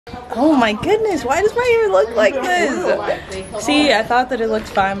Oh my goodness, why does my hair look like this? See, I thought that it looked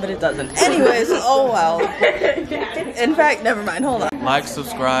fine, but it doesn't. Anyways, oh well. In fact, never mind, hold on. Like,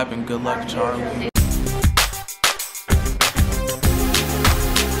 subscribe, and good luck, Charlie.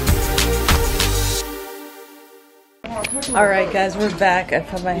 Alright guys, we're back. I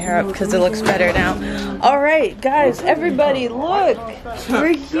put my hair up because it looks better now. Alright guys, everybody look!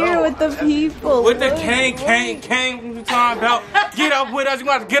 We're here with the people. With the cane, what you talking about? Get up with us, you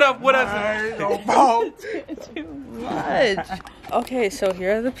want to get up with us. Too much. Okay, so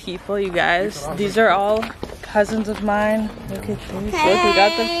here are the people, you guys. These are all cousins of mine. Look at these. Look, we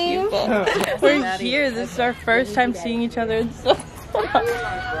got the people. We're here. This is our first time seeing each other in so long.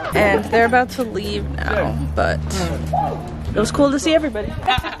 And they're about to leave now, but it was cool to see everybody.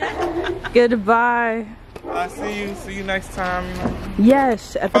 Goodbye. I'll see you next time.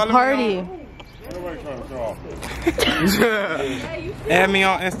 Yes, at the party. Add me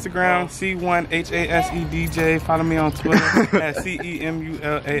on Instagram, C1HASEDJ. Follow me on Twitter at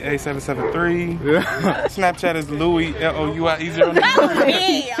CEMULAA773. Snapchat is Louis, LOUIE0. Follow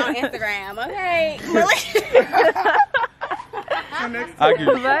me on Instagram, okay?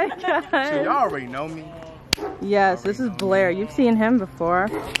 Bye guys. Y'all already know me. Yes, this is Blair. You've seen him before.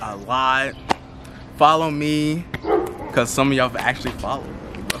 A lot. Follow me, because some of y'all have actually followed me.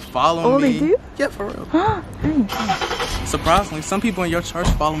 But follow me. They do? Yeah, for real. Surprisingly, some people in your church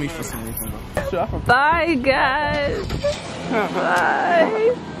follow me for some reason. Bye guys.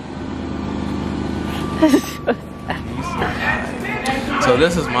 Bye. So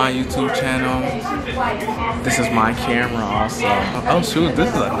this is my YouTube channel. This is my camera also. Oh shoot, this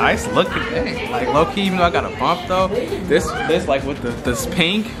is a nice looking thing. Like low key, even though I got a bump though, this like with this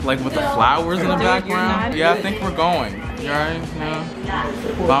pink, like with the flowers in the background. Yeah, I think we're going. You alright? Yeah.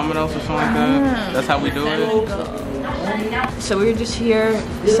 Domino's or something like that. That's how we do it. So we were just here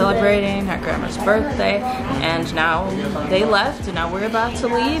celebrating our grandma's birthday, and now they left, and now we're about to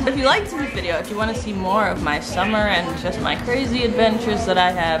leave. If you liked this video, if you want to see more of my summer and just my crazy adventures that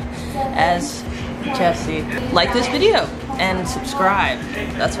I have as Jesse, like this video and subscribe.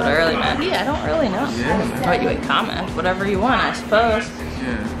 That's what I really meant. Yeah, I don't really know. But you would comment, whatever you want, I suppose.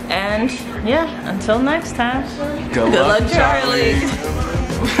 Yeah. And yeah, until next time. Good luck, Charlie.